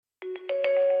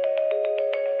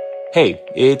Hey,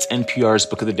 it's NPR's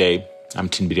Book of the Day. I'm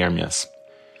Tinbit Ermias.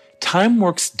 Time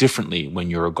works differently when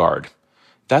you're a guard.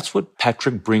 That's what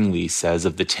Patrick Bringley says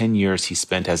of the 10 years he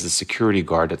spent as a security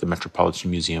guard at the Metropolitan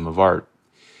Museum of Art.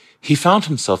 He found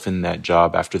himself in that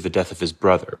job after the death of his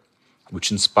brother,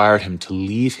 which inspired him to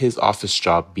leave his office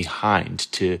job behind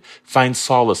to find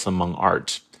solace among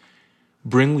art.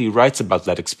 Bringley writes about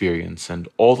that experience and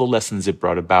all the lessons it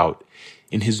brought about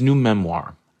in his new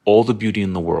memoir, All the Beauty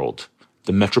in the World,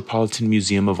 The Metropolitan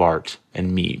Museum of Art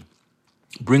and Me.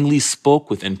 Bringley spoke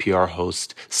with NPR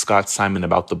host Scott Simon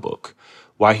about the book,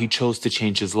 why he chose to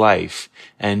change his life,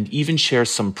 and even shares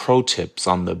some pro tips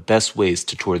on the best ways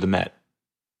to tour the Met.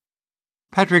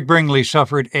 Patrick Bringley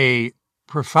suffered a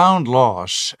profound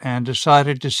loss and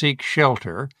decided to seek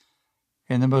shelter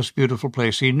in the most beautiful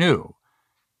place he knew.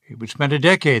 He would spend a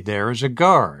decade there as a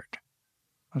guard.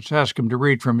 Let's ask him to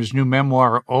read from his new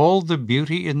memoir, All the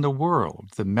Beauty in the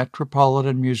World, The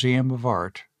Metropolitan Museum of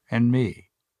Art and Me.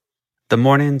 The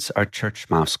mornings are church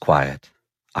mouse quiet.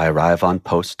 I arrive on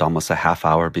post almost a half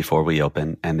hour before we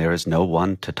open, and there is no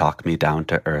one to talk me down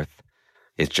to earth.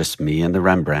 It's just me and the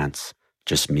Rembrandts,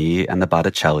 just me and the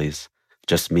Botticellis,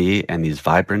 just me and these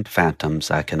vibrant phantoms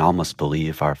I can almost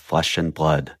believe are flesh and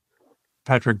blood.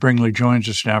 Patrick Bringley joins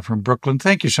us now from Brooklyn.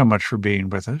 Thank you so much for being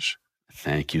with us.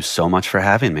 Thank you so much for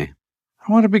having me.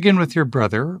 I want to begin with your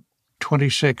brother,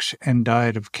 26 and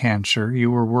died of cancer. You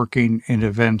were working in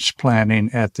events planning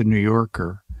at The New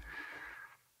Yorker.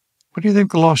 What do you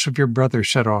think the loss of your brother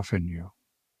set off in you?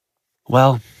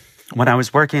 Well, when I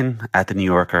was working at The New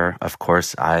Yorker, of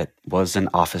course, I was an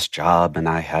office job and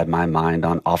I had my mind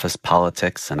on office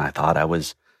politics and I thought I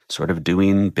was sort of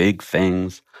doing big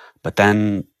things. But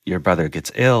then your brother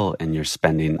gets ill and you're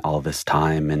spending all this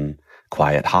time in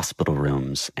quiet hospital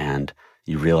rooms and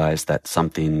you realize that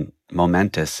something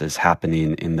momentous is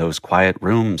happening in those quiet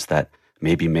rooms that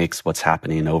maybe makes what's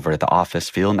happening over at the office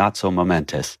feel not so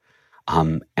momentous.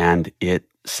 And it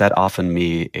set off in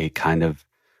me a kind of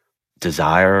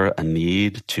desire, a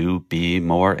need to be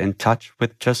more in touch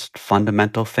with just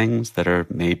fundamental things that are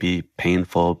maybe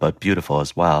painful but beautiful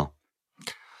as well.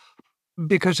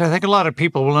 Because I think a lot of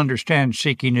people will understand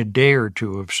seeking a day or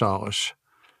two of solace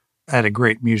at a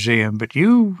great museum, but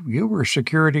you were a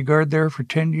security guard there for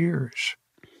 10 years.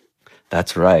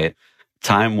 That's right.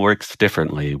 Time works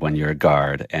differently when you're a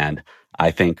guard, and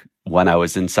I think when I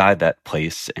was inside that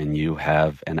place and you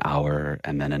have an hour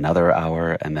and then another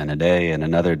hour and then a day and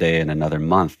another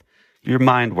month, your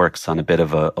mind works on a bit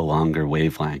of a longer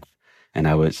wavelength. And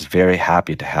I was very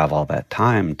happy to have all that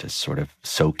time to sort of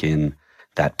soak in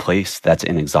that place that's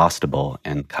inexhaustible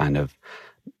and kind of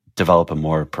develop a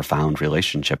more profound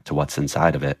relationship to what's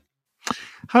inside of it.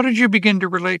 How did you begin to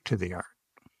relate to the art,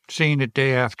 seeing it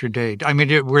day after day? I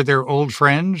mean, were there old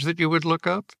friends that you would look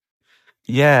up?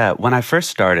 Yeah, when I first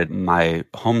started, my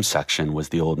home section was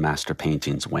the Old Master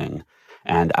Paintings wing.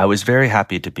 And I was very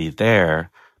happy to be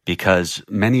there because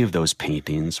many of those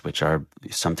paintings, which are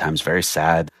sometimes very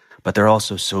sad, but they're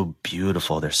also so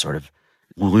beautiful, they're sort of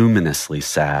luminously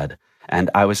sad. And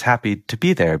I was happy to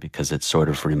be there because it sort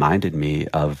of reminded me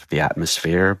of the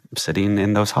atmosphere sitting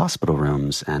in those hospital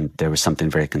rooms. And there was something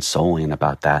very consoling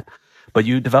about that. But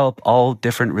you develop all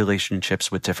different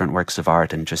relationships with different works of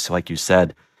art. And just like you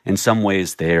said, in some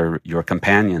ways, they're your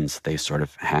companions. They sort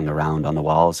of hang around on the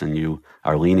walls and you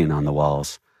are leaning on the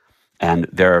walls. And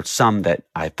there are some that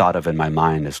I thought of in my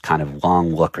mind as kind of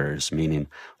long lookers, meaning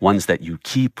ones that you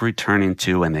keep returning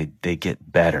to and they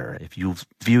get better. If you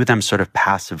view them sort of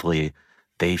passively,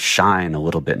 they shine a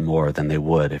little bit more than they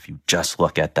would if you just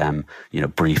look at them,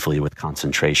 briefly with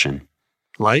concentration.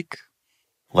 Like,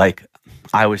 I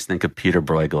always think of Peter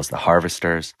Bruegel's The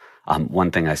Harvesters. One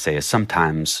thing I say is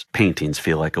sometimes paintings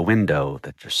feel like a window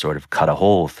that just sort of cut a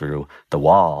hole through the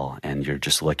wall and you're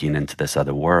just looking into this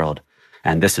other world.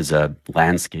 And this is a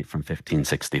landscape from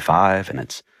 1565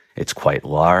 and it's quite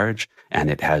large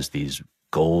and it has these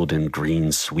gold and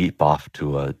green sweep off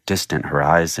to a distant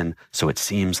horizon. So it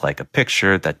seems like a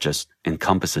picture that just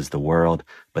encompasses the world,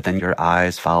 but then your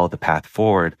eyes follow the path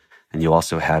forward. And you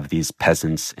also have these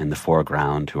peasants in the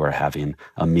foreground who are having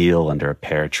a meal under a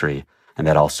pear tree. And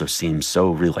that also seems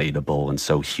so relatable and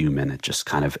so human. It just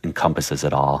kind of encompasses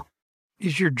it all.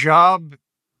 Is your job,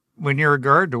 when you're a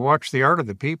guard, to watch the art of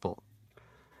the people?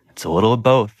 It's a little of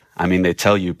both. I mean, they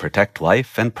tell you protect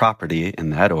life and property in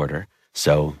that order.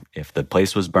 So if the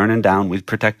place was burning down, we'd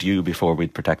protect you before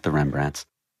we'd protect the Rembrandts.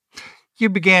 You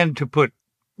began to put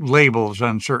labels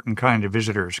on certain kind of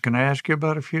visitors. Can I ask you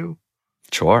about a few?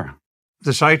 Sure.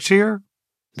 The sightseer?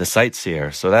 The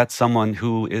sightseer. So that's someone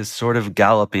who is sort of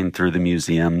galloping through the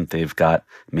museum. They've got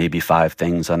maybe 5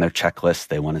 things on their checklist.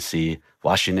 They want to see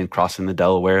Washington crossing the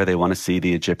Delaware. They want to see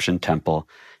the Egyptian temple.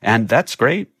 And that's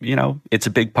great. It's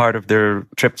a big part of their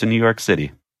trip to New York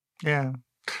City. Yeah.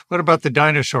 What about the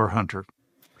dinosaur hunter?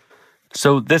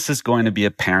 So this is going to be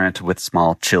a parent with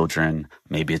small children.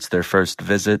 Maybe it's their first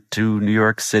visit to New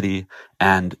York City,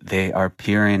 and they are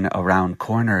peering around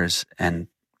corners and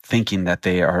thinking that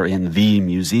they are in the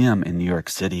museum in New York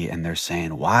City, and they're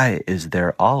saying, why is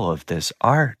there all of this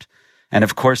art? And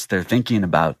of course, they're thinking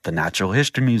about the Natural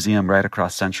History Museum right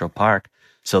across Central Park.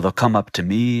 So they'll come up to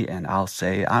me and I'll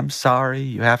say, I'm sorry,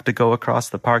 you have to go across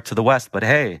the park to the west, but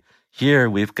hey, here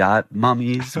we've got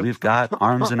mummies, we've got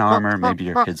arms and armor. Maybe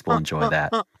your kids will enjoy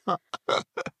that.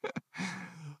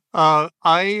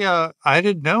 I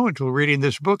didn't know until reading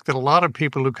this book that a lot of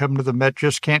people who come to the Met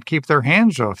just can't keep their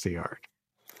hands off the art.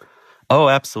 Oh,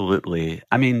 absolutely.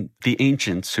 I mean, the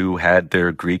ancients who had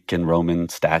their Greek and Roman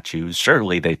statues,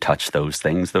 surely they touched those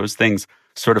things. Those things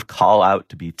sort of call out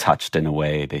to be touched in a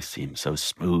way. They seem so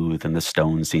smooth and the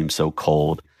stone seems so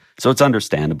cold. So it's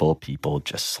understandable people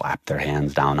just slap their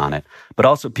hands down on it. But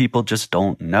also people just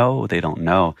don't know. They don't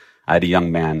know. I had a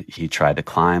young man, he tried to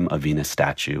climb a Venus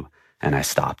statue and I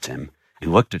stopped him. He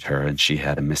looked at her and she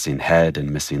had a missing head and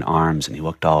missing arms, and he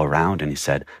looked all around and he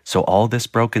said, so all this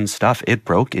broken stuff, it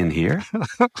broke in here?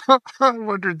 I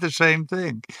wondered the same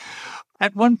thing.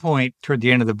 At one point, toward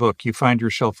the end of the book, you find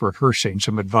yourself rehearsing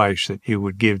some advice that you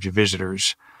would give to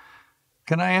visitors.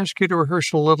 Can I ask you to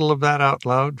rehearse a little of that out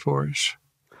loud for us?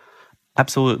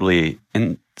 Absolutely.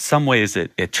 In some ways,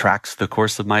 it tracks the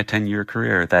course of my 10-year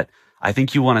career, that I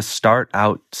think you want to start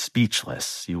out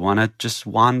speechless. You want to just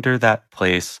wander that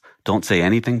place. Don't say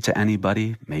anything to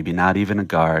anybody, maybe not even a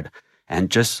guard,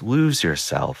 and just lose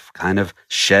yourself, kind of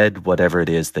shed whatever it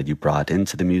is that you brought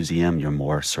into the museum, your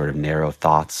more sort of narrow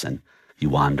thoughts, and you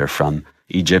wander from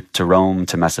Egypt to Rome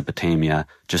to Mesopotamia,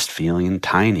 just feeling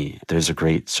tiny. There's a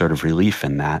great sort of relief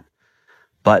in that.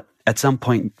 But at some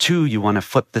point, too, you want to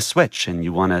flip the switch and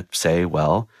you want to say,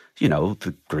 well,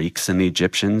 the Greeks and the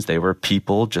Egyptians, they were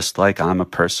people just like I'm a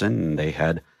person, and they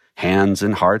had hands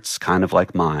and hearts kind of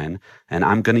like mine. And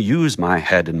I'm going to use my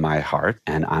head and my heart,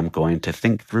 and I'm going to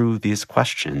think through these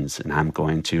questions, and I'm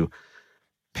going to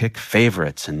pick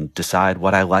favorites and decide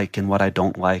what I like and what I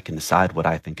don't like, and decide what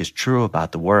I think is true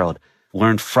about the world.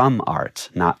 Learn from art,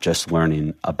 not just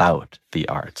learning about the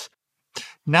art.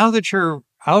 Now that you're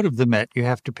out of the Met, you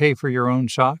have to pay for your own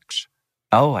socks?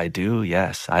 Oh, I do,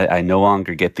 yes. I no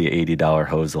longer get the $80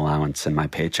 hose allowance in my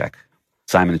paycheck.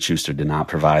 Simon & Schuster did not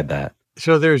provide that.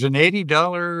 So there's an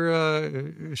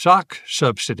 $80 sock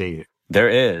subsidy. There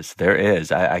is.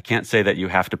 I can't say that you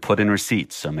have to put in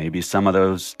receipts, so maybe some of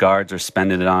those guards are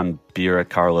spending it on beer at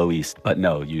Carlo East. But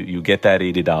no, you get that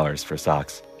 $80 for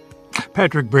socks.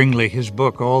 Patrick Bringley, his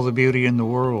book, All the Beauty in the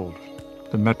World,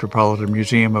 the Metropolitan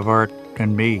Museum of Art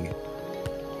and Me.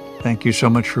 Thank you so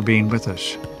much for being with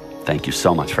us. Thank you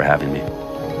so much for having me.